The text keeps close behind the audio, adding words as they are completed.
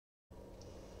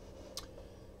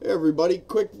Hey everybody,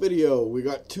 quick video. We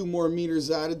got 2 more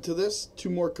meters added to this, 2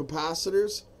 more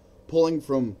capacitors, pulling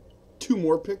from 2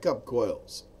 more pickup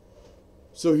coils.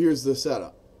 So here's the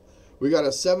setup. We got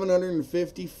a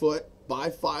 750 foot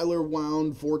Bi-filar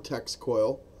wound Vortex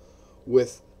coil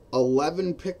with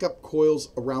 11 pickup coils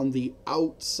around the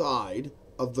outside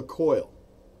of the coil.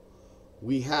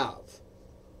 We have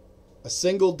a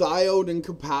single diode and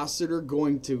capacitor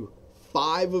going to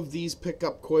 5 of these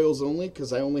pickup coils only,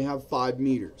 because I only have 5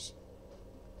 meters.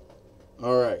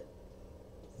 Alright.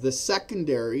 The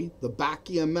secondary, the back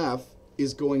EMF,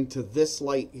 is going to this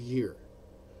light here.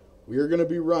 We are going to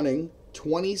be running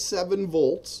 27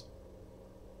 volts,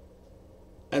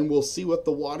 and we'll see what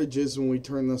the wattage is when we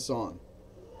turn this on.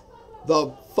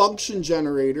 The function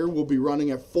generator will be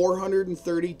running at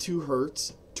 432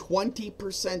 hertz,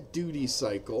 20% duty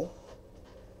cycle,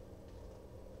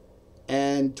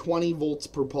 and 20 volts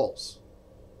per pulse.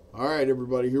 Alright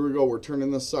everybody, here we go. We're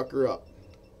turning this sucker up.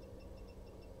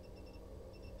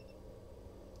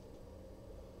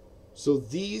 So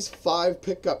these 5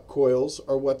 pickup coils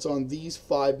are what's on these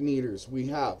 5 meters. We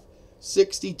have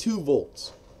 62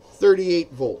 volts,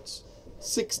 38 volts,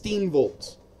 16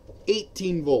 volts,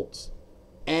 18 volts,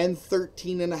 and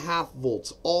 13.5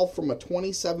 volts, all from a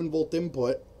 27 volt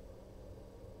input,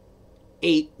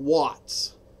 8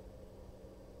 watts.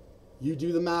 You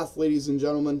do the math, ladies and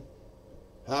gentlemen.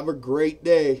 Have a great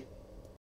day.